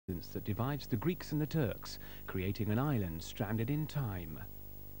that divides the Greeks and the Turks, creating an island stranded in time.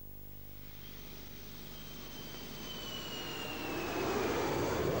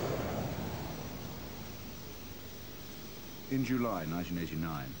 In July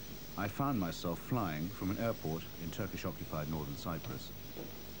 1989, I found myself flying from an airport in Turkish-occupied northern Cyprus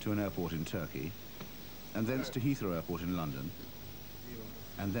to an airport in Turkey, and thence to Heathrow Airport in London,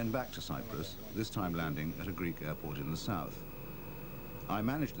 and then back to Cyprus, this time landing at a Greek airport in the south. I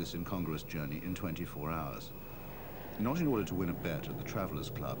managed this incongruous journey in 24 hours, not in order to win a bet at the Travelers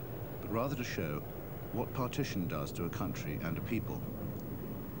Club, but rather to show what partition does to a country and a people.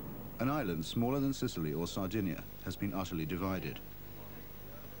 An island smaller than Sicily or Sardinia has been utterly divided.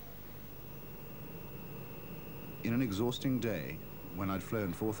 In an exhausting day, when I'd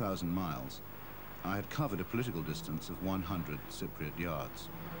flown 4,000 miles, I had covered a political distance of 100 Cypriot yards.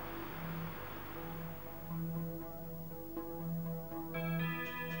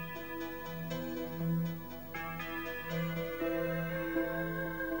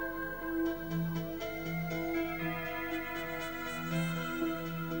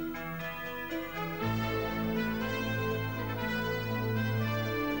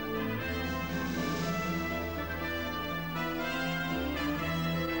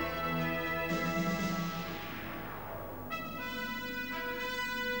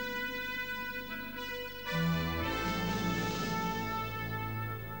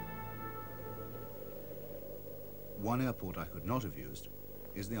 One airport I could not have used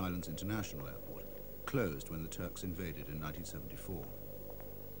is the island's international airport, closed when the Turks invaded in 1974.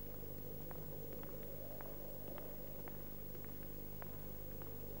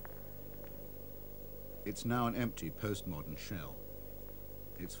 It's now an empty postmodern shell.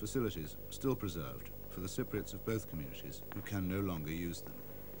 Its facilities still preserved for the Cypriots of both communities who can no longer use them.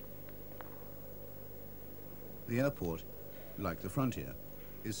 The airport, like the frontier,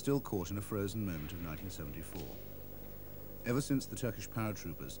 is still caught in a frozen moment of 1974. Ever since the Turkish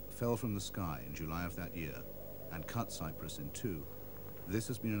paratroopers fell from the sky in July of that year and cut Cyprus in two, this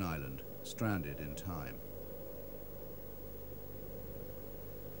has been an island stranded in time.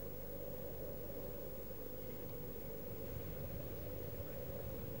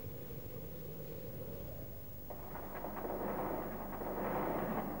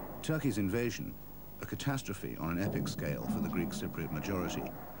 Turkey's invasion, a catastrophe on an epic scale for the Greek Cypriot majority,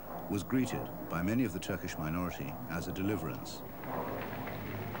 was greeted by many of the Turkish minority as a deliverance.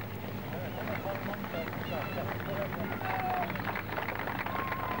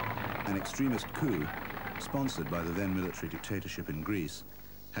 An extremist coup, sponsored by the then military dictatorship in Greece,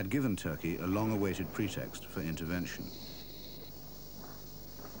 had given Turkey a long-awaited pretext for intervention.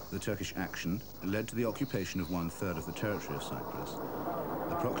 The Turkish action led to the occupation of 1/3 of the territory of Cyprus,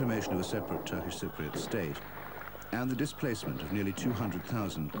 the proclamation of a separate Turkish Cypriot state, and the displacement of nearly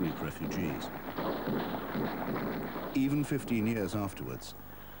 200,000 Greek refugees. Even 15 years afterwards,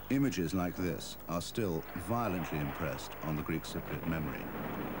 images like this are still violently impressed on the Greek Cypriot memory.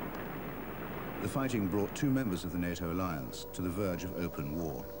 The fighting brought two members of the NATO alliance to the verge of open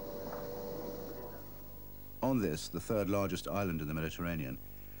war. On this, the third largest island in the Mediterranean,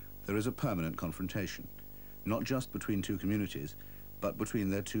 there is a permanent confrontation, not just between two communities, but between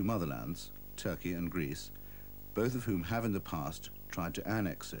their two motherlands, Turkey and Greece, both of whom have in the past tried to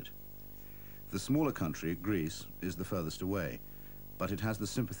annex it. The smaller country, Greece, is the furthest away, but it has the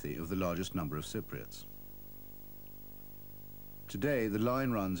sympathy of the largest number of Cypriots. Today, the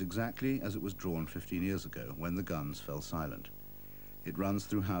line runs exactly as it was drawn 15 years ago, when the guns fell silent. It runs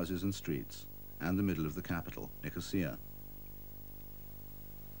through houses and streets, and the middle of the capital, Nicosia.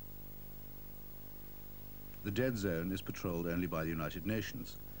 The dead zone is patrolled only by the United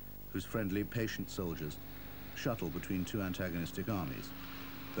Nations, whose friendly, patient soldiers shuttle between two antagonistic armies,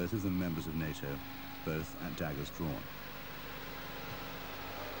 both of them members of NATO, both at daggers drawn.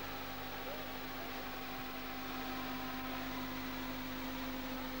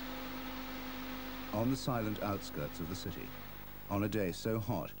 On the silent outskirts of the city, on a day so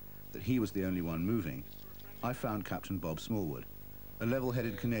hot that he was the only one moving, I found Captain Bob Smallwood, a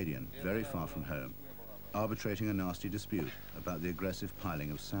level-headed Canadian very far from home, arbitrating a nasty dispute about the aggressive piling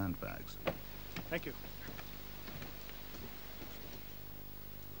of sandbags. Thank you.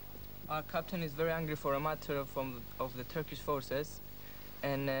 Our captain is very angry for a matter of the Turkish forces,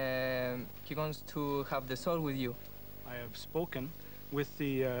 and he wants to have the soul with you. I have spoken with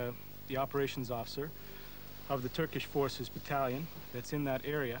the operations officer of the Turkish Forces Battalion that's in that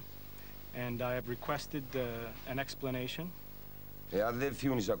area, and I have requested an explanation. Εάν δεν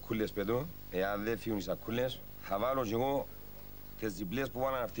φύγουν οι σακούλες, παιδό, εάν δεν φύγουν οι σακούλες, θα βάλω και εγώ τις διπλές που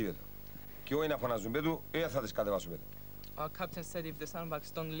πάνε να αυτή, παιδό. Και όχι να φωνάζουν, παιδό, θα τις κατεβάσω, παιδό. Our captain said if the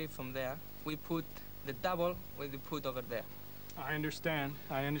sandbags don't leave from there, we put the double we put over there. I understand.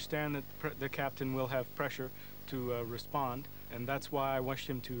 I understand that the captain will have pressure to respond, and that's why I wish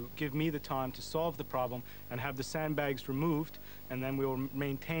him to give me the time to solve the problem and have the sandbags removed, and then we will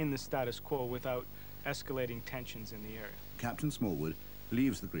maintain the status quo without escalating tensions in the area. Captain Smallwood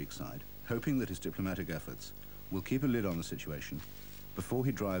leaves the Greek side, hoping that his diplomatic efforts will keep a lid on the situation before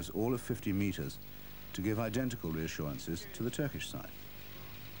he drives all of 50 meters to give identical reassurances to the Turkish side.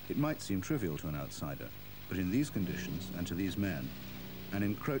 It might seem trivial to an outsider, but in these conditions and to these men, an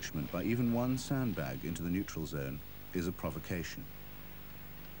encroachment by even one sandbag into the neutral zone is a provocation.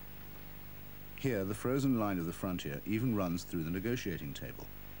 Here, the frozen line of the frontier even runs through the negotiating table.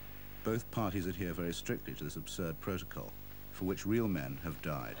 Both parties adhere very strictly to this absurd protocol, for which real men have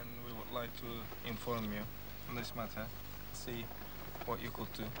died. And we would like to inform you on this matter, see what you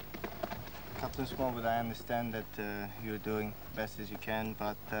could do. Captain Smallwood, I understand that you're doing best as you can,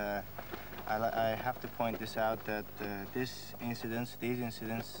 but I have to point this out that these incidents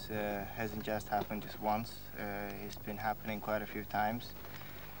hasn't just happened just once. It's been happening quite a few times.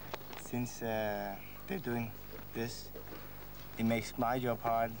 Since they're doing this, it makes my job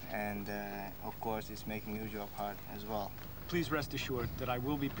hard, and of course it's making your job hard as well. Please rest assured that I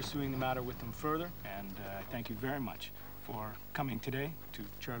will be pursuing the matter with them further, and thank you very much for coming today to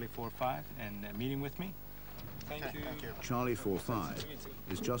Charlie 45 and meeting with me. Thank you. Charlie 45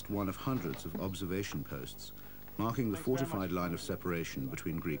 is just one of hundreds of observation posts marking the fortified line of separation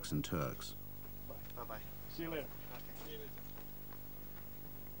between Greeks and Turks. Bye-bye. See you later.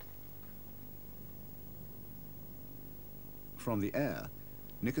 From the air,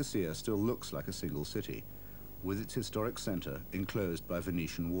 Nicosia still looks like a single city, with its historic center enclosed by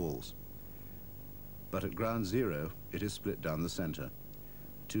Venetian walls. But at ground zero, it is split down the center.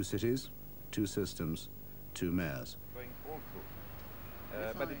 2 cities, 2 systems, 2 mayors. Going all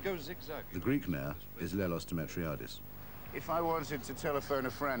through. But it goes zigzag. The Greek mayor is Lelos Demetriadis. If I wanted to telephone a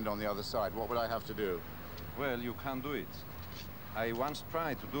friend on the other side, what would I have to do? Well, you can't do it. I once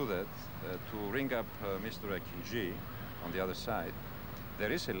tried to do that, to ring up Mr. Akinji on the other side.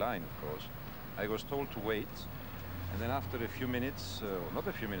 There is a line, of course. I was told to wait, and then after a few minutes, not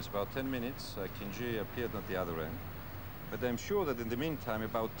a few minutes, about 10 minutes, Akinji appeared at the other end. But I'm sure that in the meantime,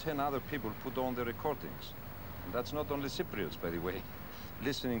 about 10 other people put on their recordings. And that's not only Cypriots, by the way,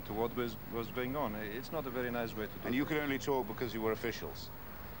 listening to what was going on. It's not a very nice way to do it. And you could only talk because you were officials?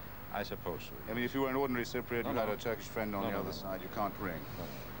 I suppose so. I mean, if you were an ordinary Cypriot, you had No. a Turkish friend on the other side, you can't ring.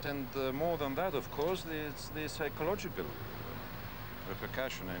 And more than that, of course, it's the psychological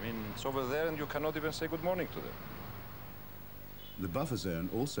repercussion. I mean, it's over there and you cannot even say good morning to them. The buffer zone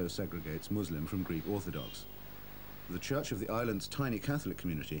also segregates Muslim from Greek Orthodox. The Church of the island's tiny Catholic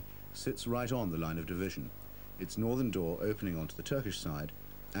community sits right on the line of division, its northern door opening onto the Turkish side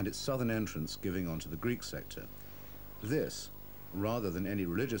and its southern entrance giving onto the Greek sector. This, rather than any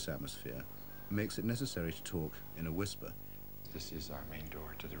religious atmosphere, makes it necessary to talk in a whisper. This is our main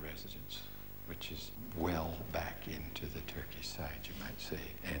door to the residence, which is well back into the Turkish side, you might say.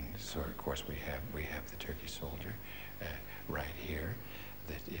 And so, of course, we have the Turkish soldier right here.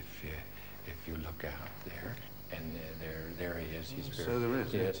 That if you look out there, and there he is. He's very, so there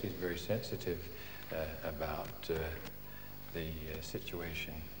is. Yes, he's very sensitive about the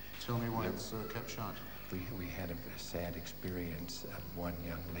situation. Tell me why it's kept shut. We had a sad experience of one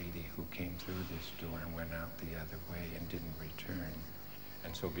young lady who came through this door and went out the other way and didn't return.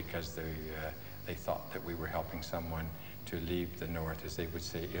 And so because they thought that we were helping someone to leave the north, as they would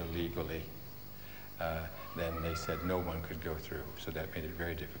say, illegally, then they said no one could go through. So that made it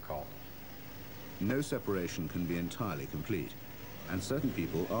very difficult. No separation can be entirely complete, and certain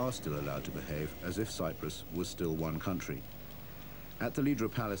people are still allowed to behave as if Cyprus was still one country. At the Lydra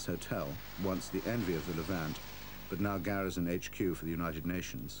Palace Hotel, once the envy of the Levant, but now garrison HQ for the United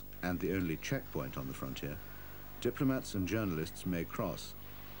Nations, and the only checkpoint on the frontier, diplomats and journalists may cross,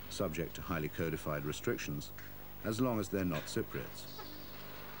 subject to highly codified restrictions, as long as they're not Cypriots.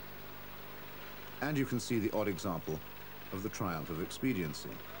 And you can see the odd example of the triumph of expediency.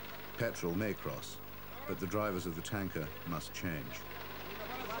 Petrol may cross, but the drivers of the tanker must change.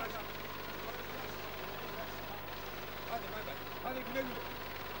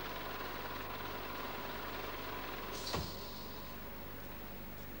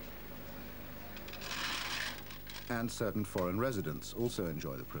 And certain foreign residents also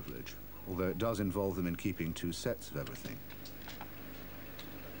enjoy the privilege, although it does involve them in keeping 2 sets of everything.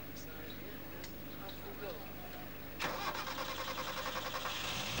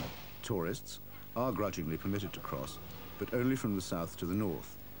 Tourists are grudgingly permitted to cross, but only from the south to the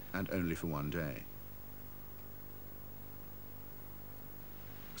north, and only for one day.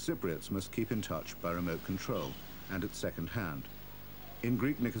 Cypriots must keep in touch by remote control and at second hand. In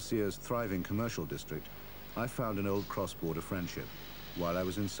Greek Nicosia's thriving commercial district, I found an old cross-border friendship while I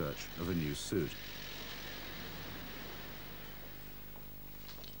was in search of a new suit.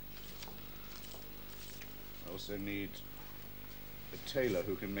 I also need a tailor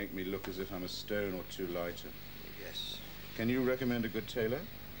who can make me look as if I'm a stone or two lighter. Yes. Can you recommend a good tailor?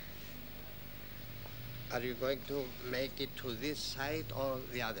 Are you going to make it to this side or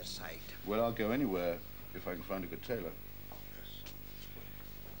the other side? Well, I'll go anywhere if I can find a good tailor.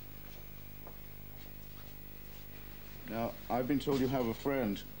 Now, I've been told you have a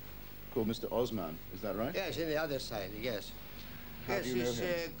friend called Mr. Osman. Is that right? Yes, in the other side, yes. How Yes, do you know he's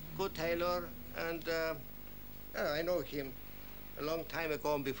him? a good tailor, and I know him a long time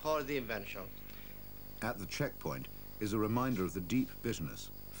ago before the invention. At the checkpoint is a reminder of the deep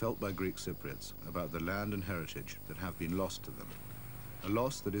bitterness felt by Greek Cypriots about the land and heritage that have been lost to them. A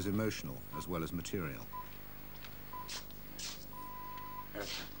loss that is emotional as well as material.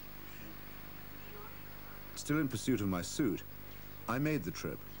 Still in pursuit of my suit, I made the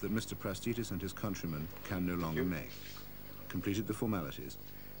trip that Mr. Prastitis and his countrymen can no longer make. Completed the formalities,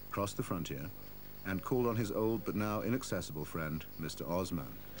 crossed the frontier, and called on his old but now inaccessible friend, Mr. Osman.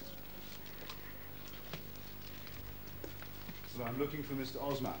 Well, I'm looking for Mr.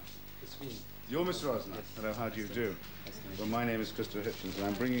 Osman. It's me. You're Mr. Osman? Yes. Hello, how do you do? Nice to meet Well, you. my name is Christopher Hitchens, and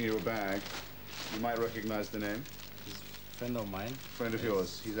I'm bringing you a bag. You might recognize the name. He's a friend of mine. Friend of Yes.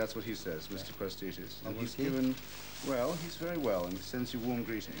 yours. That's what he says, Mr. Prastitis. How And was he's he? given, well, he's very well, and he sends you warm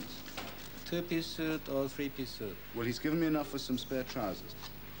greetings. Two-piece suit or three-piece suit? Well, he's given me enough for some spare trousers.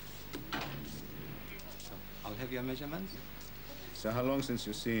 So I'll have your measurements. So how long since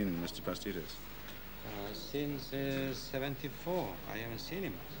you've seen Mr. Prastitis? Since 74, I haven't seen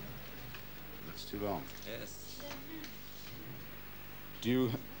him. That's too long. Yes.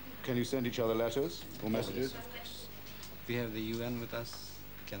 Can you send each other letters or messages? Of course. We have the UN with us.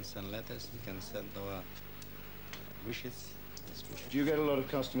 We can send letters. We can send our wishes. Yes, wishes. Do you get a lot of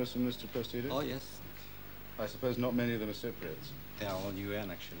customers from Mr. Prastitis? Oh, yes. I suppose not many of them are Cypriots. They are all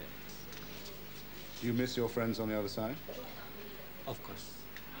UN, actually. Do you miss your friends on the other side? Of course.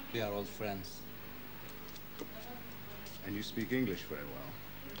 We are old friends. And you speak English very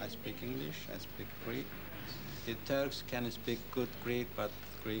well. I speak English. I speak Greek. The Turks can speak good Greek, but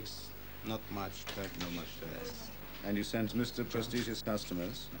Greeks not much Turkish. Not much Turkish. Yes. And you send Mr. Prastitis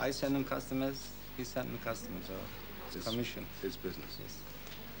customers? I send him customers. He sent me customers. So it's commission. It's business. Yes.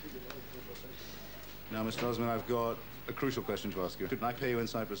 Now, Mr. Osman, I've got a crucial question to ask you. Can I pay you in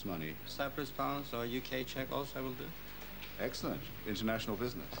Cyprus money? Cyprus pounds or UK check also I will do. Excellent. International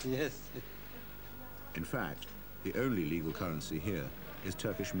business. Yes. In fact, the only legal currency here is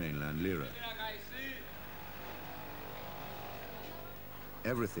Turkish mainland lira.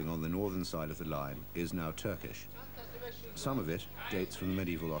 Everything on the northern side of the line is now Turkish. Some of it dates from the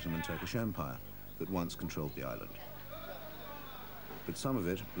medieval Ottoman Turkish Empire that once controlled the island. But some of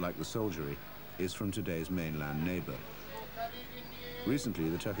it, like the soldiery, is from today's mainland neighbor. Recently,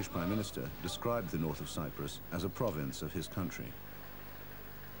 the Turkish Prime Minister described the north of Cyprus as a province of his country.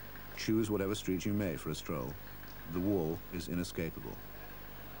 Choose whatever street you may for a stroll. The wall is inescapable.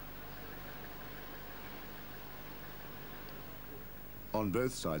 On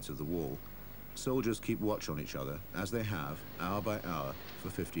both sides of the wall, soldiers keep watch on each other, as they have, hour by hour, for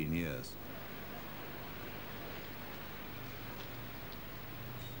 15 years.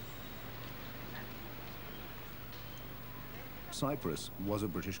 Cyprus was a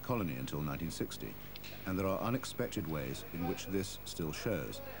British colony until 1960, and there are unexpected ways in which this still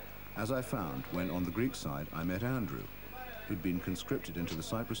shows, as I found when on the Greek side I met Andrew, who'd been conscripted into the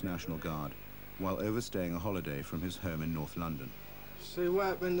Cyprus National Guard while overstaying a holiday from his home in North London. See, what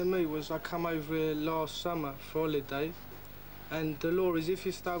happened to me was I come over here last summer for holiday, and the law is if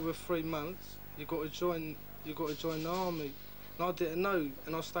you stay over 3 months, you got to join the army. And I didn't know,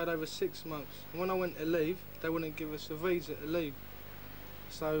 and I stayed over 6 months. And when I went to leave, they wouldn't give us a visa to leave,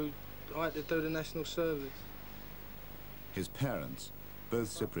 so I had to do the national service. His parents, both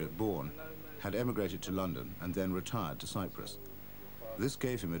Cypriot-born, had emigrated to London and then retired to Cyprus. This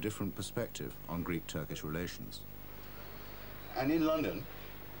gave him a different perspective on Greek-Turkish relations. And in London,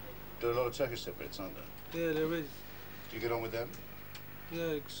 there are a lot of Turkish Cypriots, aren't there? Yeah, there is. Do you get on with them? Yeah,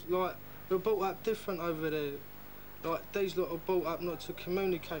 it's like, we're brought up different over there. Like, these lot are brought up not to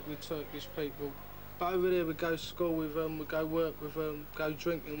communicate with Turkish people. But over there we go to school with them, we go work with them, go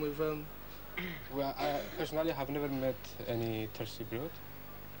drinking with them. Well, I personally have never met any Turkish Cypriot.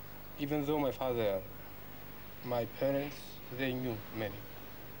 Even though my father, my parents, they knew many.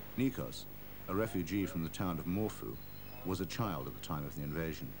 Nikos, a refugee from the town of Morphu, was a child at the time of the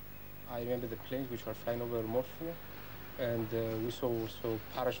invasion. I remember the planes which were flying over Morphia, and we saw also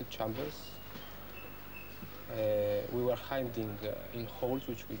parachute chambers. We were hiding in holes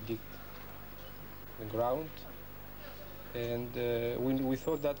which we digged in the ground. And we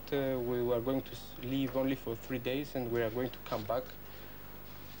thought that we were going to leave only for 3 days and we are going to come back.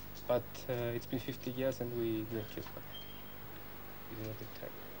 But it's been 50 years and we didn't get back. We did not return.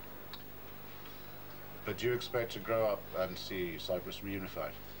 But do you expect to grow up and see Cyprus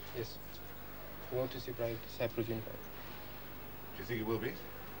reunified? Yes. We want to see Cyprus unified. Do you think it will be?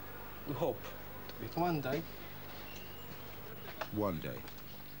 We hope. One day. One day.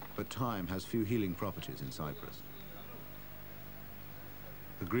 But time has few healing properties in Cyprus.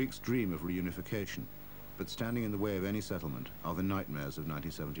 The Greeks dream of reunification, but standing in the way of any settlement are the nightmares of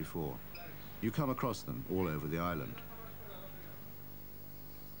 1974. You come across them all over the island.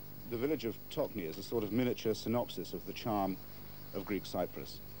 The village of Tokni is a sort of miniature synopsis of the charm of Greek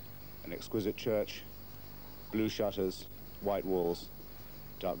Cyprus. An exquisite church, blue shutters, white walls,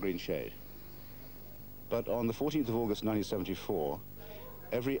 dark green shade. But on the 14th of August 1974,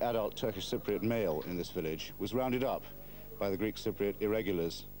 every adult Turkish Cypriot male in this village was rounded up by the Greek Cypriot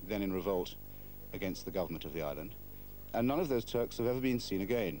irregulars, then in revolt against the government of the island, and none of those Turks have ever been seen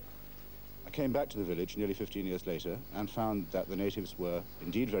again. I came back to the village nearly 15 years later and found that the natives were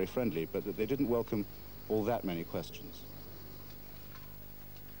indeed very friendly, but that they didn't welcome all that many questions.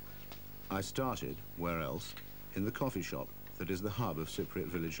 I started, where else, in the coffee shop that is the hub of Cypriot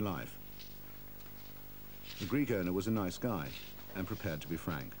village life. The Greek owner was a nice guy and prepared to be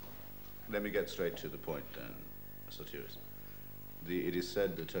frank. Let me get straight to the point then, Sotiris. It is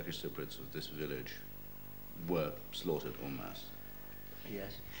said the Turkish Cypriots of this village were slaughtered en masse.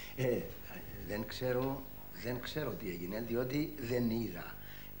 Yes. Δεν ξέρω τι έγινε, διότι δεν είδα.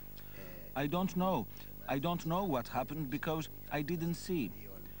 I don't know. I don't know what happened because I didn't see.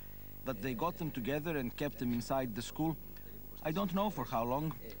 That they got them together and kept them inside the school, I don't know for how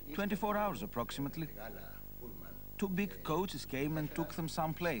long, 24 hours approximately. 2 big coaches came and took them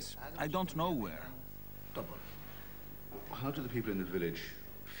someplace. I don't know where. How do the people in the village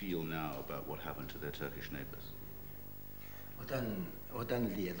feel now about what happened to their Turkish neighbors? Όταν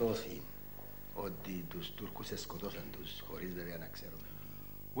διεδόθη ότι τους Τούρκους σκοτώσαν τους χωρίς βέβαια να ξέρουμε.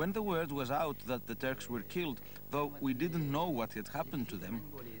 When the word was out that the Turks were killed, though we didn't know what had happened to them,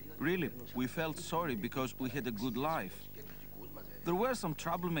 really, we felt sorry because we had a good life. There were some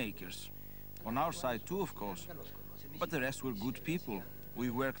troublemakers, on our side too, of course, but the rest were good people. We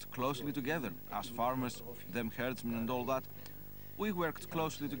worked closely together, as farmers, them herdsmen and all that. We worked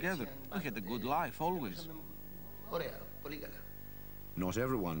closely together. We had a good life, always. Not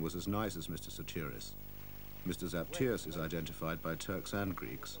everyone was as nice as Mr. Sotiris. Mr. Zaptios is identified by Turks and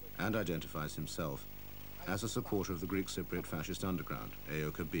Greeks, and identifies himself as a supporter of the Greek Cypriot fascist underground,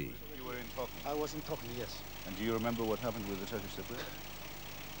 AOKB. You were in Tokni? I was in Tokni, yes. And do you remember what happened with the Turkish Cypriot?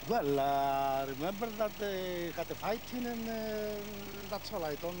 Well, remember that they had a fighting and that's all.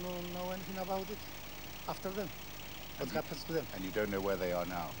 I don't know anything about it after them. What happens to them? And you don't know where they are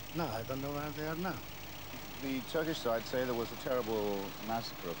now? No, I don't know where they are now. The Turkish side say there was a terrible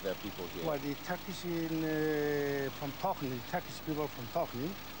massacre of their people here. Well, the Turkish from Tokni, the Turkish people from Tokni,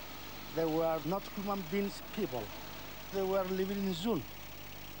 they were not human beings people. They were living in Zul.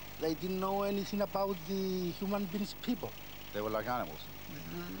 They didn't know anything about the human beings people. They were like animals?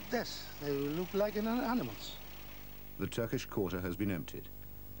 Yes, they look like animals. The Turkish quarter has been emptied,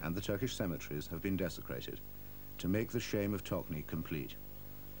 and the Turkish cemeteries have been desecrated to make the shame of Tokni complete.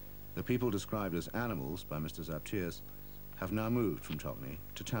 The people described as animals by Mr. Zaptios have now moved from Tokni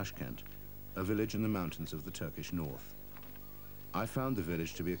to Tashkent, a village in the mountains of the Turkish north. I found the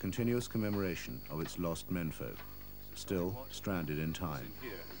village to be a continuous commemoration of its lost menfolk, still stranded in time.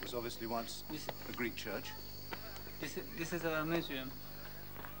 Here, it was obviously once a Greek church. This is a museum.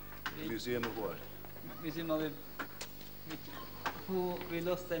 A museum of what? Museum of who we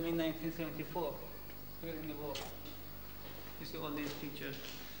lost them in 1974 during the war. You see all these pictures.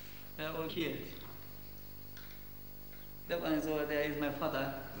 They are all killed. That one is over there is my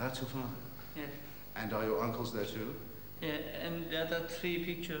father. That's your father? Yes. And are your uncles there too? Yeah, and the other 3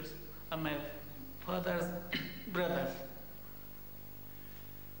 pictures are my father's brothers.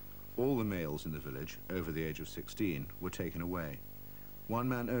 All the males in the village, over the age of 16, were taken away. One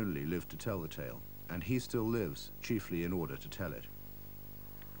man only lived to tell the tale, and he still lives, chiefly in order to tell it.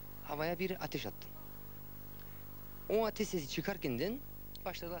 Havaya bir ateş attım. O ateş sesi çıkarken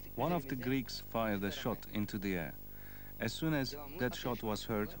başladı. One of the Greeks fired a shot into the air. As soon as that shot was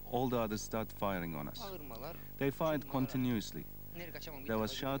heard, all the others started firing on us. They fired continuously, There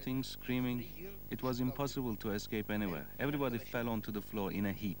was shouting, screaming. It was impossible to escape anywhere. Everybody fell onto the floor in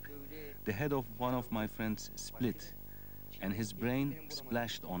a heap. The head of one of my friends split, and his brain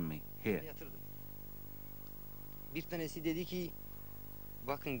splashed on me, here. Bir tanesi dedi ki,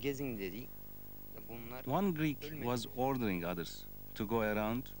 bakın gezin dedi. One Greek was ordering others to go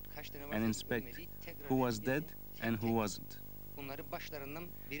around and inspect who was dead and who wasn't.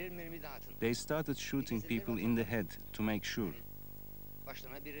 They started shooting people in the head to make sure.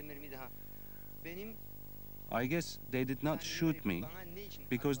 I guess they did not shoot me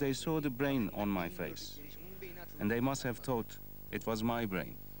because they saw the brain on my face, and they must have thought it was my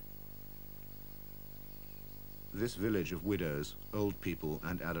brain. This village of widows, old people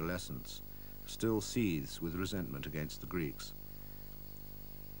and adolescents still seethes with resentment against the Greeks.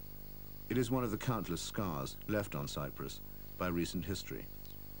 It is one of the countless scars left on Cyprus by recent history,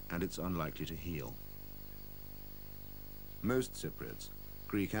 and it's unlikely to heal. Most Cypriots,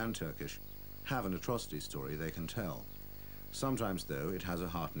 Greek and Turkish, have an atrocity story they can tell. Sometimes, though, it has a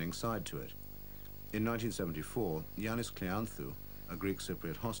heartening side to it. In 1974, Yannis Kleanthou, a Greek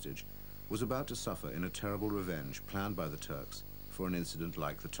Cypriot hostage, was about to suffer in a terrible revenge planned by the Turks for an incident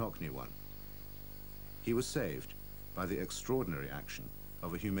like the Tokni one. He was saved by the extraordinary action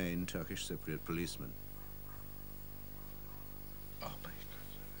of a humane Turkish Cypriot policeman. Oh my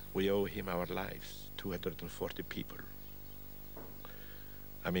God. We owe him our lives, 240 people.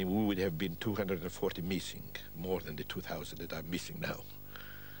 I mean, we would have been 240 missing, more than the 2,000 that are missing now.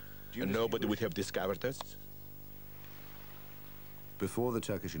 And nobody would have discovered us. Before the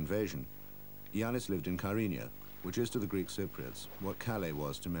Turkish invasion, Yannis lived in Kyrenia, which is to the Greek Cypriots what Calais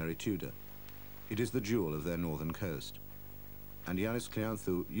was to Mary Tudor. It is the jewel of their northern coast. And Yannis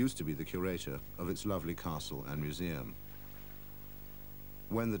Kleanthou used to be the curator of its lovely castle and museum.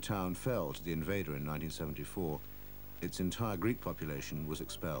 When the town fell to the invader in 1974, its entire Greek population was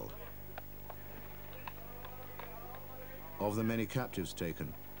expelled. Of the many captives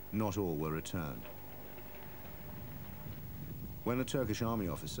taken, not all were returned. When a Turkish army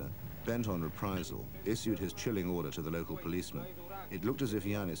officer, bent on reprisal, issued his chilling order to the local policeman, it looked as if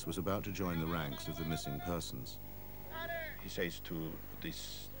Yannis was about to join the ranks of the missing persons. He says to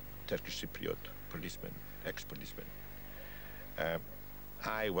this Turkish Cypriot policeman, ex-policeman,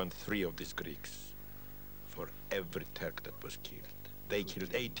 I want 3 of these Greeks for every Turk that was killed. They killed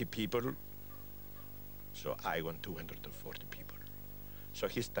 80 people, so I want 240 people. So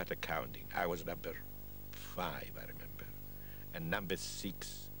he started counting. I was number 5, I remember. And number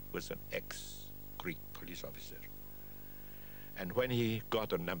 6 was an ex-Greek police officer. And when he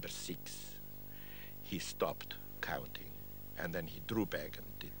got on number 6, he stopped counting, and then he drew back and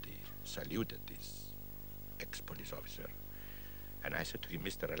saluted this ex-police officer. And I said to him,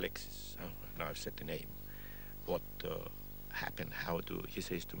 Mr. Alexis, now I've said the name, what happened, he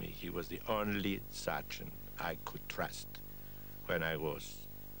says to me, he was the only sergeant I could trust when I was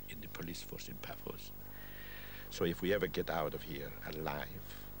in the police force in Paphos. So if we ever get out of here alive,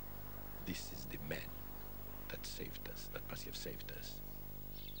 this is the man that saved us, that must have saved us.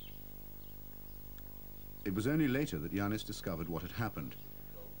 It was only later that Yannis discovered what had happened.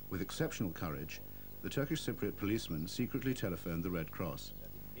 With exceptional courage, the Turkish Cypriot policeman secretly telephoned the Red Cross.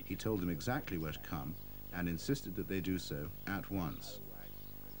 He told them exactly where to come and insisted that they do so at once.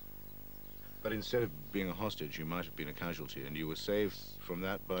 But instead of being a hostage, you might have been a casualty, and you were saved from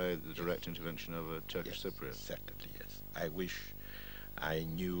that by the direct intervention of a Turkish Cypriot. Certainly, yes. I wish I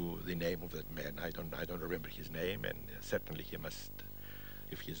knew the name of that man. I don't remember his name, and certainly he must,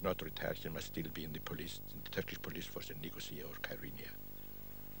 if he is not retired, he must still be in the police, in the Turkish police force in Nicosia or Kyrenia.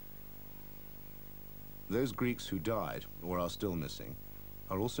 Those Greeks who died, or are still missing,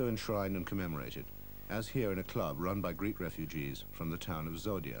 are also enshrined and commemorated, as here in a club run by Greek refugees from the town of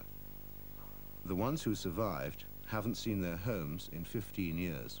Zodia. The ones who survived haven't seen their homes in 15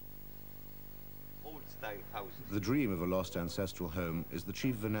 years. The dream of a lost ancestral home is the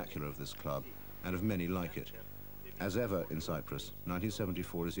chief vernacular of this club and of many like it. As ever in Cyprus,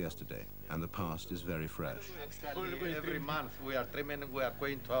 1974 is yesterday, and the past is very fresh. Every month we are trimming, we are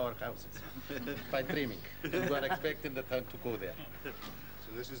going to our houses by trimming. And we are expecting the time to go there.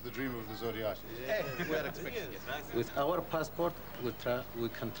 So this is the dream of the Zodiac. Yeah, we are expecting it. With our passport, we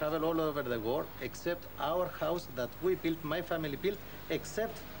can travel all over the world, except our house that we built, my family built,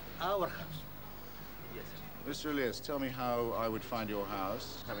 except our house. Yes. Mr. Elias, tell me how I would find your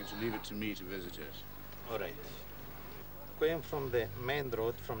house, having to leave it to me to visit it. All right. Going from the main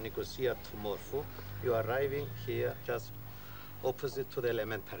road from Nicosia to Morpho, you are arriving here just opposite to the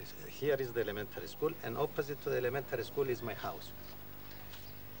elementary. Here is the elementary school, and opposite to the elementary school is my house.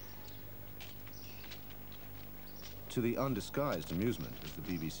 To the undisguised amusement of the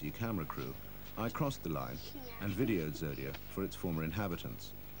BBC camera crew, I crossed the line and videoed Zodia for its former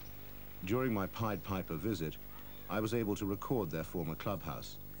inhabitants. During my Pied Piper visit, I was able to record their former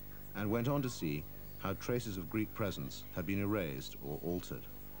clubhouse and went on to see how traces of Greek presence had been erased or altered.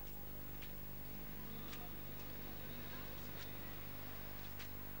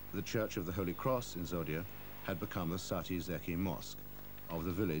 The Church of the Holy Cross in Zodia had become the Sati Zeki Mosque of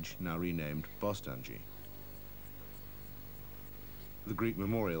the village now renamed Bostanji. The Greek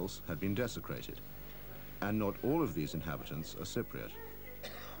memorials had been desecrated, and not all of these inhabitants are Cypriot.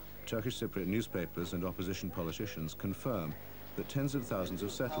 Turkish Cypriot newspapers and opposition politicians confirm that tens of thousands of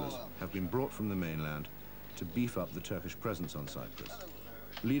settlers have been brought from the mainland to beef up the Turkish presence on Cyprus,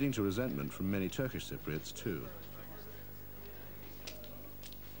 leading to resentment from many Turkish Cypriots too.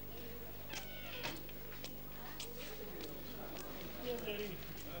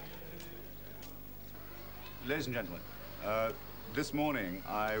 Ladies and gentlemen, this morning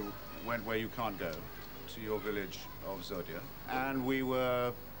I went where you can't go, to your village of Zodia, and we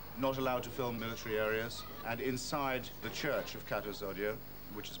were not allowed to film military areas, and inside the church of Kato Zodia,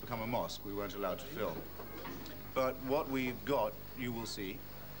 which has become a mosque, we weren't allowed to film. But what we've got, you will see,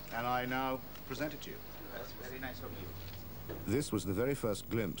 and I now present it to you. That's very nice of you. This was the very first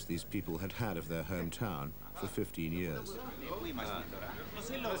glimpse these people had had of their hometown for 15 years.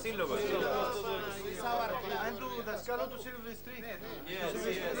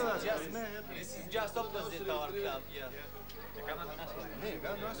 This is just opposite our club, yeah.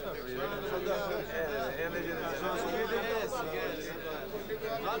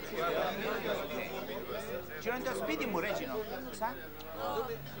 Γύρω είναι το σπίτι μου, Ρέγινο. Ξα.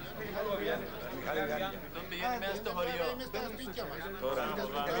 Τον πηγαίνει μέσα στο χωριό.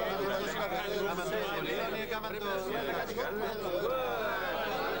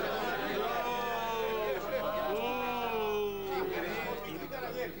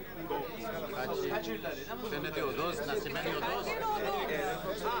 Φαίνεται οδός, να σημαίνει οδός.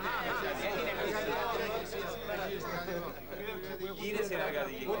 Γύρε σειρά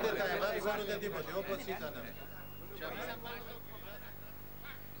κάτι. Ούτε τα εμάτια ούτε τίποτε, όπως ήταν.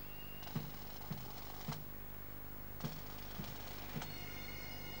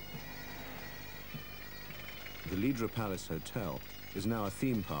 The Lidra Palace Hotel is now a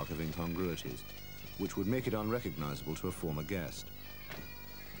theme park of incongruities, which would make it unrecognizable to a former guest.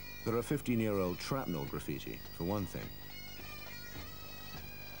 There are 15-year-old shrapnel graffiti, for one thing.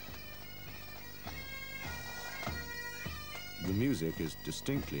 The music is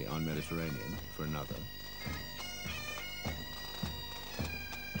distinctly un-Mediterranean, for another.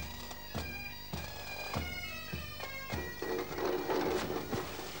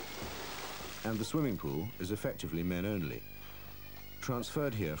 And the swimming pool is effectively men only,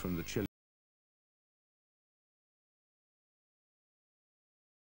 transferred here from the Chile.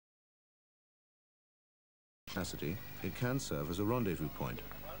 It can serve as a rendezvous point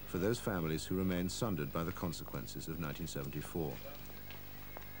for those families who remain sundered by the consequences of 1974.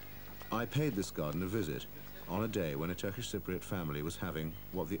 I paid this garden a visit on a day when a Turkish Cypriot family was having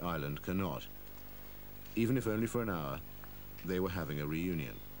what the island cannot. Even if only for an hour, they were having a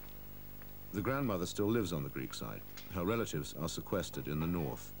reunion. The grandmother still lives on the Greek side. Her relatives are sequestered in the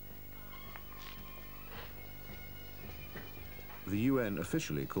north. The UN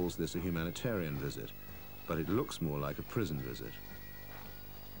officially calls this a humanitarian visit, but it looks more like a prison visit.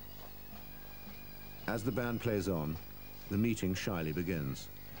 As the band plays on, the meeting shyly begins.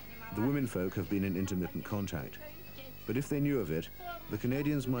 The womenfolk have been in intermittent contact, but if they knew of it, the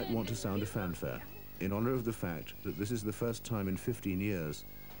Canadians might want to sound a fanfare in honor of the fact that this is the first time in 15 years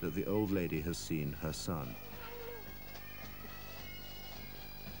that the old lady has seen her son.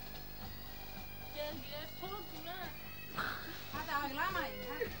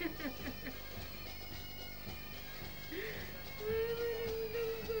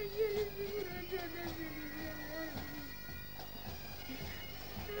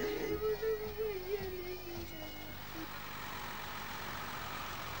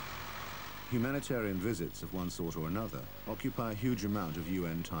 Humanitarian visits of one sort or another occupy a huge amount of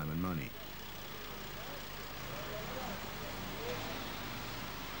UN time and money.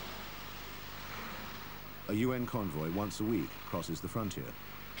 A UN convoy once a week crosses the frontier.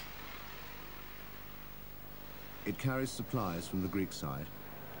 It carries supplies from the Greek side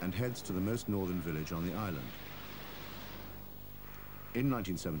and heads to the most northern village on the island. In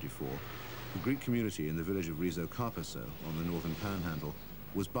 1974, the Greek community in the village of Rizzo-Karpasso on the northern panhandle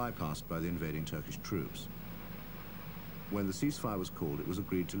was bypassed by the invading Turkish troops. When the ceasefire was called, it was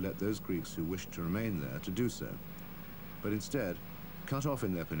agreed to let those Greeks who wished to remain there to do so. But instead, cut off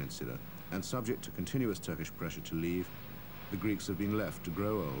in their peninsula, and subject to continuous Turkish pressure to leave, the Greeks have been left to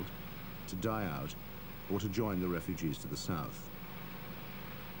grow old, to die out, or to join the refugees to the south.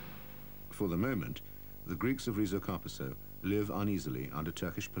 For the moment, the Greeks of Rizokapısı live uneasily under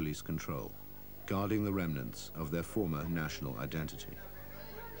Turkish police control, guarding the remnants of their former national identity.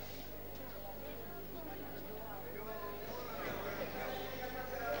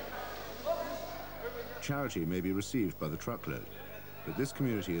 Charity may be received by the truckload, but this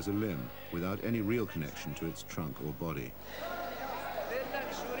community is a limb without any real connection to its trunk or body.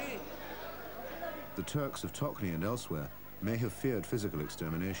 The Turks of Tokni and elsewhere may have feared physical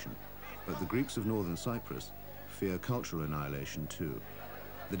extermination, but the Greeks of northern Cyprus fear cultural annihilation too.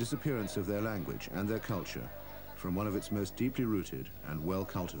 The disappearance of their language and their culture from one of its most deeply rooted and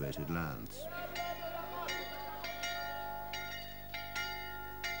well-cultivated lands.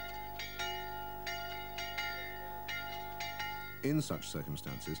 In such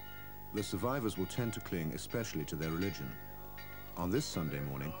circumstances, the survivors will tend to cling especially to their religion. On this Sunday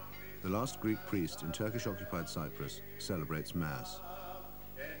morning, the last Greek priest in Turkish-occupied Cyprus celebrates Mass.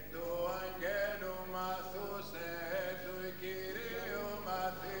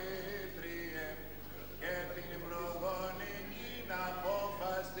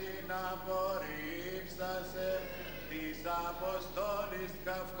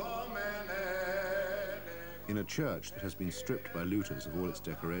 In a church that has been stripped by looters of all its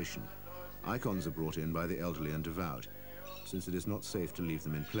decoration, icons are brought in by the elderly and devout, since it is not safe to leave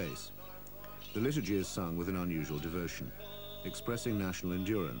them in place. The liturgy is sung with an unusual devotion, expressing national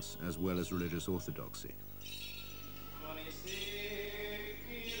endurance as well as religious orthodoxy.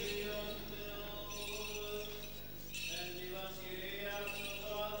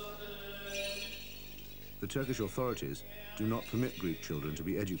 The Turkish authorities do not permit Greek children to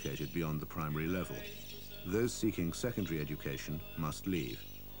be educated beyond the primary level. Those seeking secondary education must leave.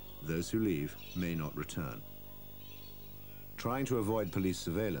 Those who leave may not return. Trying to avoid police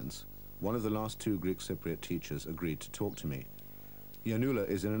surveillance, one of the last two Greek Cypriot teachers agreed to talk to me. Yanula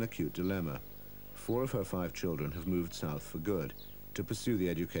is in an acute dilemma. 4 of her 5 children have moved south for good, to pursue the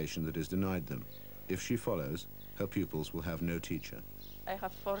education that is denied them. If she follows, her pupils will have no teacher. I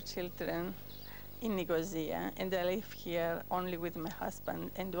have 4 children in Nicosia, and I live here only with my husband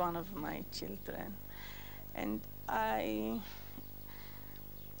and one of my children. And I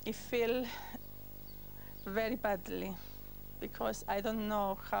feel very badly because I don't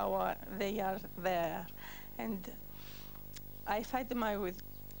know how they are there. And I fight my with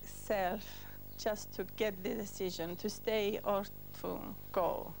self just to get the decision to stay or to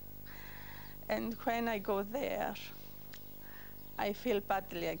go. And when I go there, I feel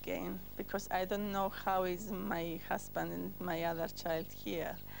badly again because I don't know how is my husband and my other child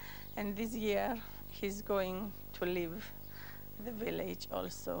here. And this year, he's going to leave the village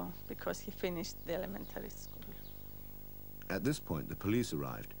also because he finished the elementary school. At this point, the police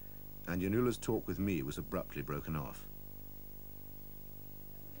arrived, and Yanula's talk with me was abruptly broken off.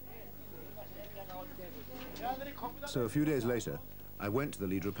 So a few days later, I went to the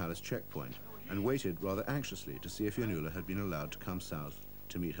Lidra Palace checkpoint and waited rather anxiously to see if Yanula had been allowed to come south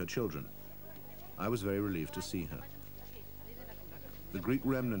to meet her children. I was very relieved to see her. The Greek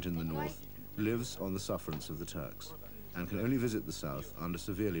remnant in the north lives on the sufferance of the Turks and can only visit the south under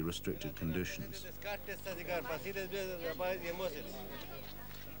severely restricted conditions.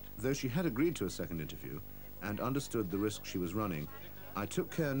 Though she had agreed to a second interview and understood the risk she was running, I took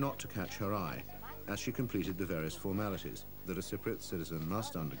care not to catch her eye as she completed the various formalities that a Cypriot citizen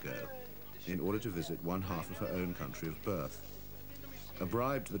must undergo in order to visit one half of her own country of birth. A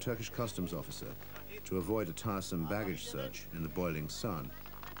bribe to the Turkish customs officer to avoid a tiresome baggage search in the boiling sun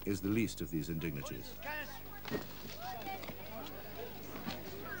is the least of these indignities.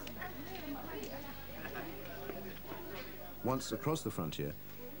 Once across the frontier,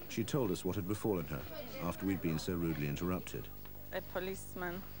 she told us what had befallen her after we'd been so rudely interrupted. A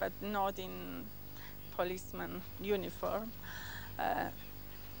policeman, but not in policeman uniform,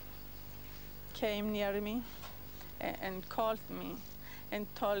 came near me and called me and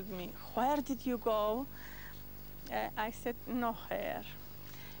told me, "Where did you go?" I said, "Nowhere."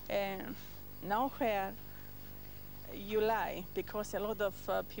 Nowhere, you lie, because a lot of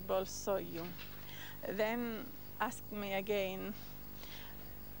people saw you. Then asked me again,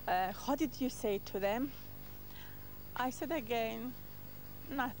 "What did you say to them?" I said again,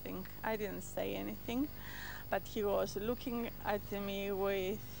 nothing. I didn't say anything, but he was looking at me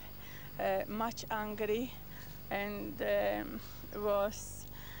with much angry and was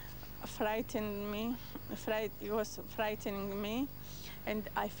frightening me. He was frightening me, and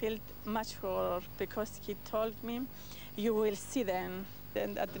I felt much horror because he told me, "You will see them.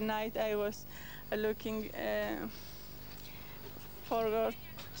 And at night I was looking forward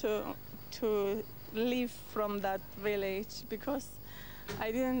to leave from that village because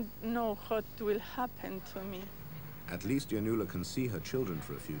I didn't know what will happen to me. At least Yanula can see her children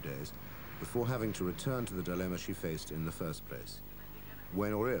for a few days before having to return to the dilemma she faced in the first place.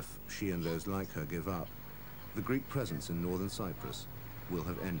 When or if she and those like her give up, the Greek presence in northern Cyprus will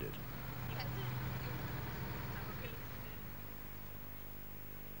have ended.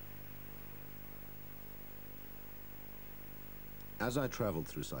 As I traveled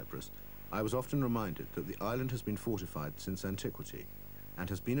through Cyprus, I was often reminded that the island has been fortified since antiquity and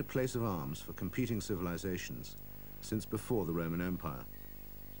has been a place of arms for competing civilizations since before the Roman Empire.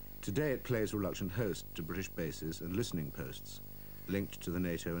 Today it plays reluctant host to British bases and listening posts linked to the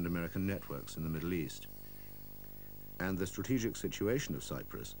NATO and American networks in the Middle East. And the strategic situation of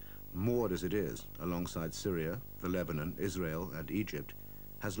Cyprus, moored as it is alongside Syria, the Lebanon, Israel and Egypt,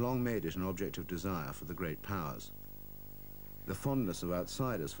 has long made it an object of desire for the great powers. The fondness of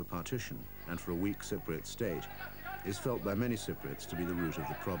outsiders for partition and for a weak Cypriot state is felt by many Cypriots to be the root of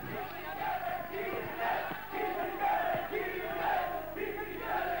the problem.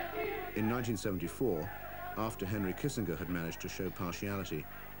 In 1974, after Henry Kissinger had managed to show partiality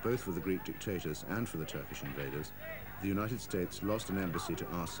both for the Greek dictators and for the Turkish invaders, the United States lost an embassy to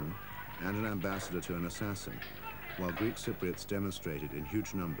arson and an ambassador to an assassin, while Greek Cypriots demonstrated in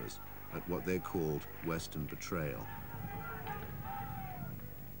huge numbers at what they called Western betrayal.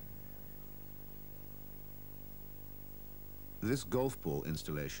 This golf ball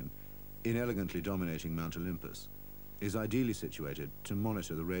installation, inelegantly dominating Mount Olympus, is ideally situated to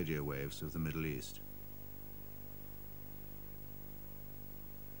monitor the radio waves of the Middle East.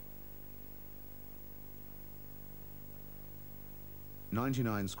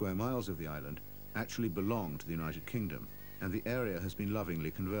 "99 square miles of the island actually belong to the United Kingdom, and the area has been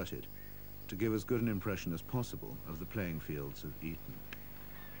lovingly converted to give as good an impression as possible of the playing fields of Eton.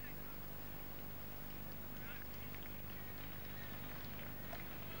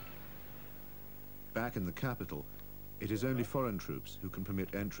 Back in the capital, it is only foreign troops who can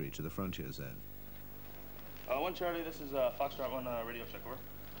permit entry to the frontier zone. 1 Charlie, this is Foxtrot 1 radio check, over.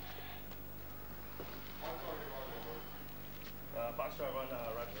 Foxtrot 1,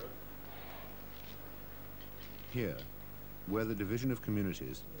 roger. Here, where the division of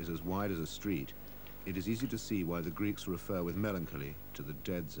communities is as wide as a street, it is easy to see why the Greeks refer with melancholy to the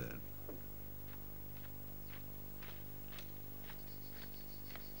dead zone.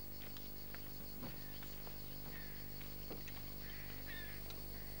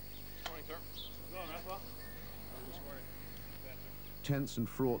 Tense and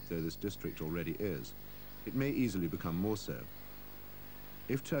fraught though this district already is, it may easily become more so.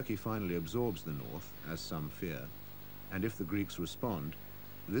 If Turkey finally absorbs the north, as some fear, and if the Greeks respond,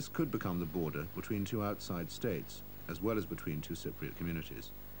 this could become the border between two outside states, as well as between two Cypriot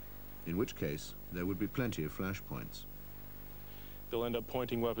communities, in which case there would be plenty of flashpoints. They'll end up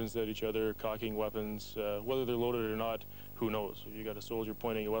pointing weapons at each other, cocking weapons. Whether they're loaded or not, who knows? If you got a soldier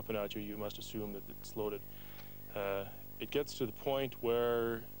pointing a weapon at you, you must assume that it's loaded. It gets to the point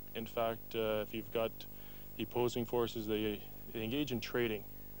where, in fact, if you've got the opposing forces, they engage in trading.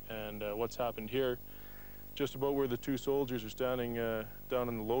 And what's happened here, just about where the two soldiers are standing down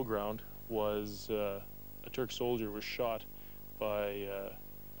on the low ground, was a Turk soldier was shot by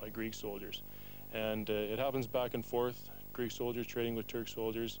Greek soldiers. And it happens back and forth, Greek soldiers trading with Turk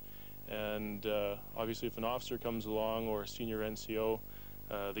soldiers. And obviously if an officer comes along or a senior NCO,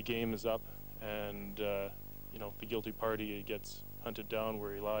 the game is up, and you know, the guilty party gets hunted down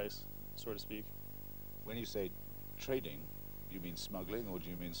where he lies, so to speak. When you say trading, do you mean smuggling or do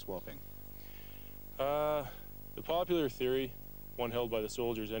you mean swapping? The popular theory, one held by the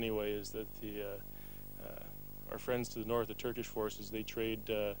soldiers anyway, is that our friends to the north, the Turkish forces, they trade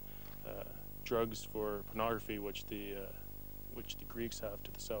drugs for pornography, which the Greeks have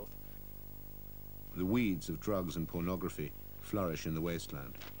to the south. The weeds of drugs and pornography flourish in the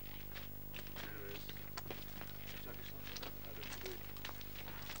wasteland.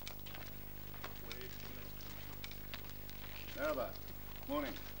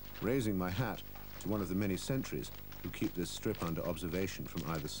 Morning. Raising my hat to one of the many sentries who keep this strip under observation from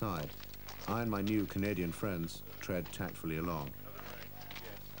either side, I and my new Canadian friends tread tactfully along.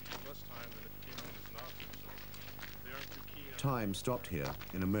 Time stopped here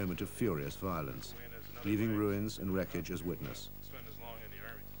in a moment of furious violence, leaving ruins and wreckage as witness.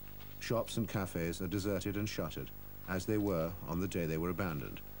 Shops and cafes are deserted and shuttered, as they were on the day they were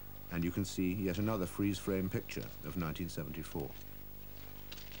abandoned, and you can see yet another freeze-frame picture of 1974.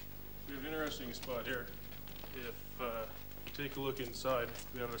 We have an interesting spot here. If take a look inside.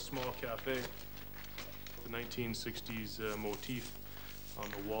 We have a small cafe, the 1960s motif on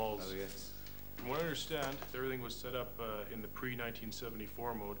the walls. Oh, yes. From what I understand, everything was set up in the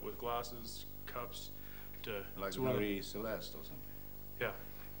pre-1974 mode with glasses, cups. Like Marie Celeste or something. Yeah.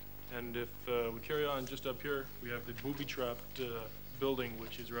 And if we carry on just up here, we have the booby-trapped building,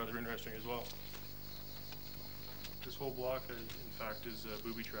 which is rather interesting as well. This whole block, in fact, is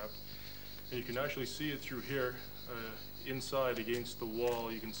booby-trapped. And you can actually see it through here. Inside, against the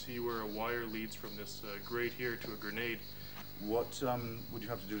wall, you can see where a wire leads from this grate here to a grenade. What would you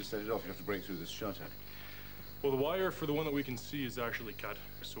have to do to set it off? You have to break through this shutter. Well, the wire for the one that we can see is actually cut,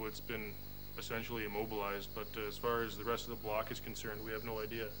 so it's been essentially immobilized. But as far as the rest of the block is concerned, we have no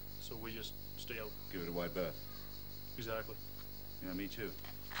idea. So we just stay out. Give it a wide berth. Exactly. Yeah, me too.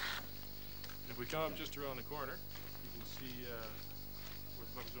 And if we come up just around the corner, you can see where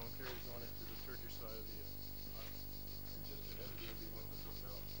the buffer zone carries on into the Turkish side of the island. Just ahead of the Olympus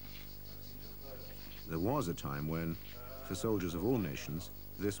Hotel. There was a time when, for soldiers of all nations,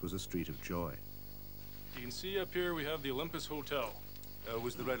 this was a street of joy. You can see up here we have the Olympus Hotel. It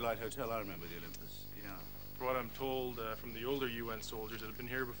was the Red Light Hotel, I remember the Olympus, yeah. For what I'm told from the older UN soldiers that have been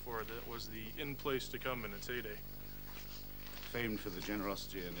here before, that was the in-place to come in its heyday. Famed for the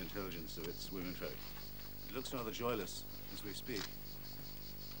generosity and intelligence of its womenfolk. It looks rather joyless as we speak.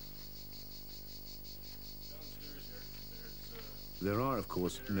 There are, of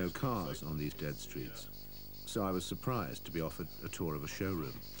course, no cars on these dead streets, so I was surprised to be offered a tour of a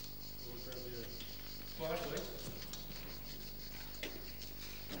showroom. Not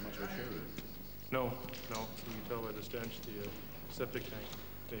much of a showroom. No. You can tell by the stench the septic tank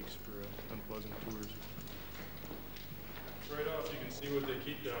takes for unpleasant tours. Right off, you can see what they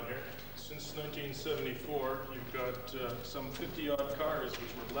keep down here. Since 1974, you've got some 50-odd cars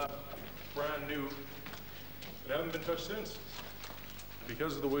which were left brand new that haven't been touched since.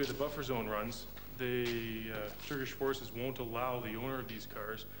 Because of the way the buffer zone runs, the Turkish forces won't allow the owner of these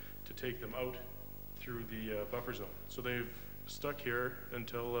cars to take them out through the buffer zone. So they've stuck here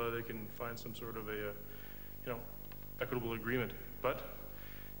until they can find some sort of a, equitable agreement. But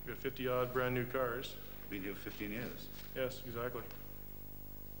you've got 50-odd brand new cars. Been here 15 years. Yes, exactly.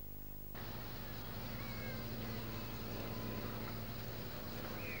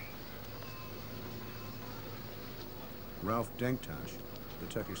 Ralph Denktash, the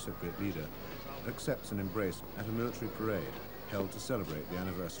Turkish Cypriot leader, accepts an embrace at a military parade held to celebrate the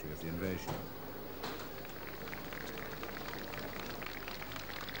anniversary of the invasion.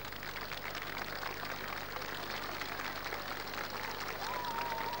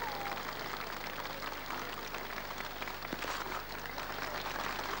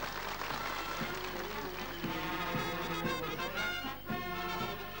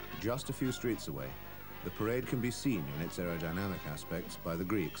 Just a few streets away, the parade can be seen in its aerodynamic aspects by the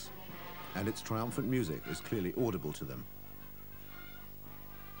Greeks, and its triumphant music is clearly audible to them.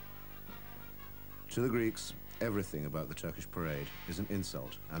 To the Greeks, everything about the Turkish parade is an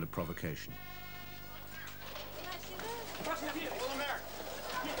insult and a provocation.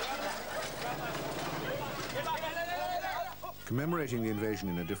 Commemorating the invasion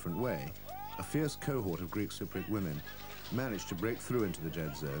in a different way, a fierce cohort of Greek Cypriot women managed to break through into the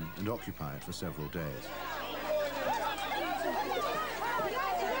dead zone and occupy it for several days.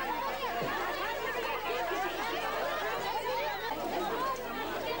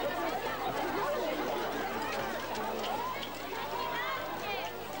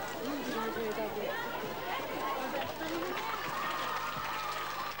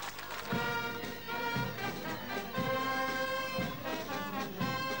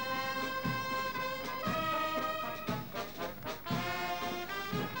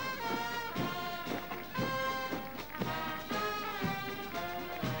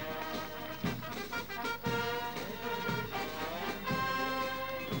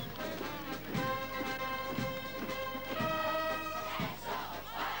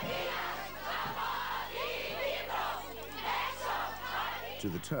 To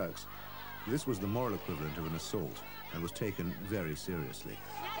the Turks, this was the moral equivalent of an assault and was taken very seriously.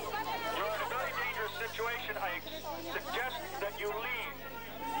 You're in a very dangerous situation. I suggest that you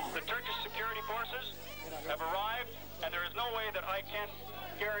leave. The Turkish security forces have arrived, and there is no way that I can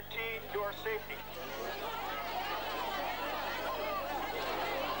guarantee your safety.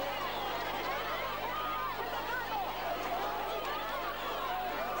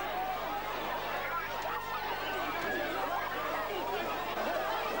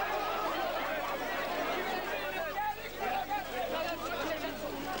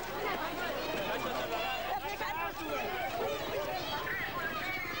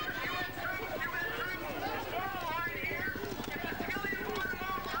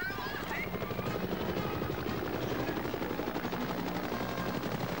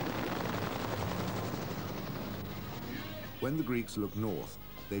 when the Greeks look north,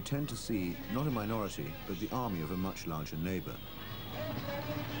 they tend to see not a minority, but the army of a much larger neighbor.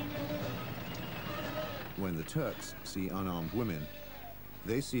 When the Turks see unarmed women,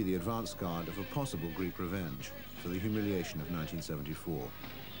 they see the advance guard of a possible Greek revenge for the humiliation of 1974.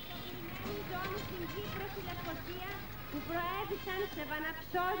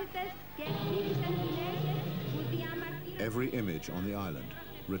 Every image on the island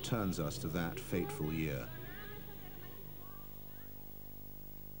returns us to that fateful year.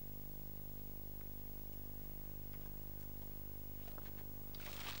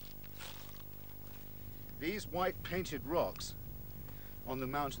 These white painted rocks on the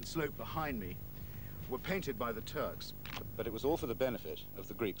mountain slope behind me were painted by the Turks, but it was all for the benefit of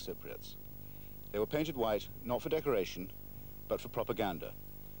the Greek Cypriots. They were painted white, not for decoration, but for propaganda.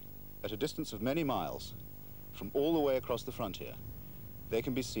 At a distance of many miles, from all the way across the frontier, they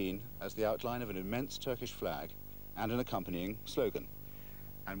can be seen as the outline of an immense Turkish flag and an accompanying slogan.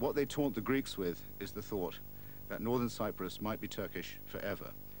 And what they taunt the Greeks with is the thought that northern Cyprus might be Turkish forever,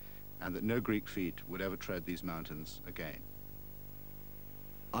 and that no Greek feet would ever tread these mountains again.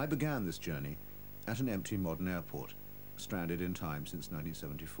 I began this journey at an empty modern airport, stranded in time since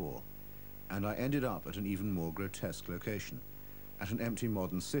 1974, and I ended up at an even more grotesque location, at an empty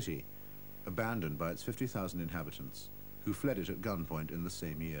modern city, abandoned by its 50,000 inhabitants, who fled it at gunpoint in the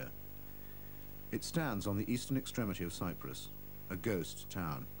same year. It stands on the eastern extremity of Cyprus, a ghost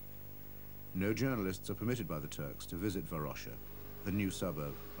town. No journalists are permitted by the Turks to visit Varosha, the new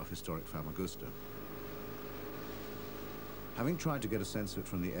suburb of historic Famagusta. Having tried to get a sense of it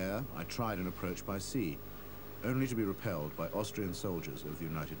from the air, I tried an approach by sea, only to be repelled by Austrian soldiers of the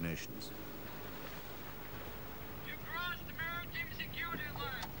United Nations. You crossed the maritime security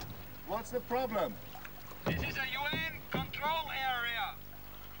line. What's the problem? This is a UN control area.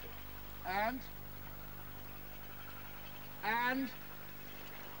 And?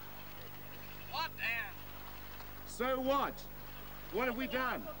 What and? So what? What have we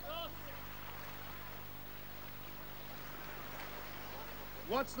done?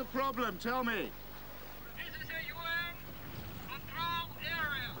 What's the problem? Tell me. This is a UN control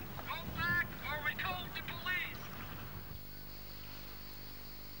area. Go back or we call the police.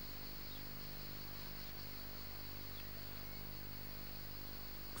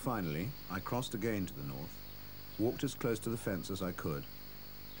 Finally, I crossed again to the north, walked as close to the fence as I could,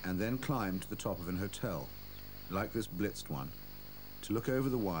 and then climbed to the top of an hotel, like this blitzed one, to look over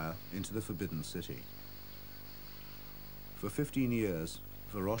the wire into the forbidden city. For 15 years,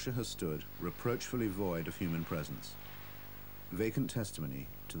 Varosha has stood reproachfully void of human presence, vacant testimony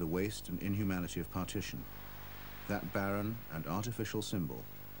to the waste and inhumanity of partition, that barren and artificial symbol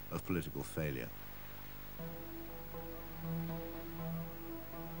of political failure.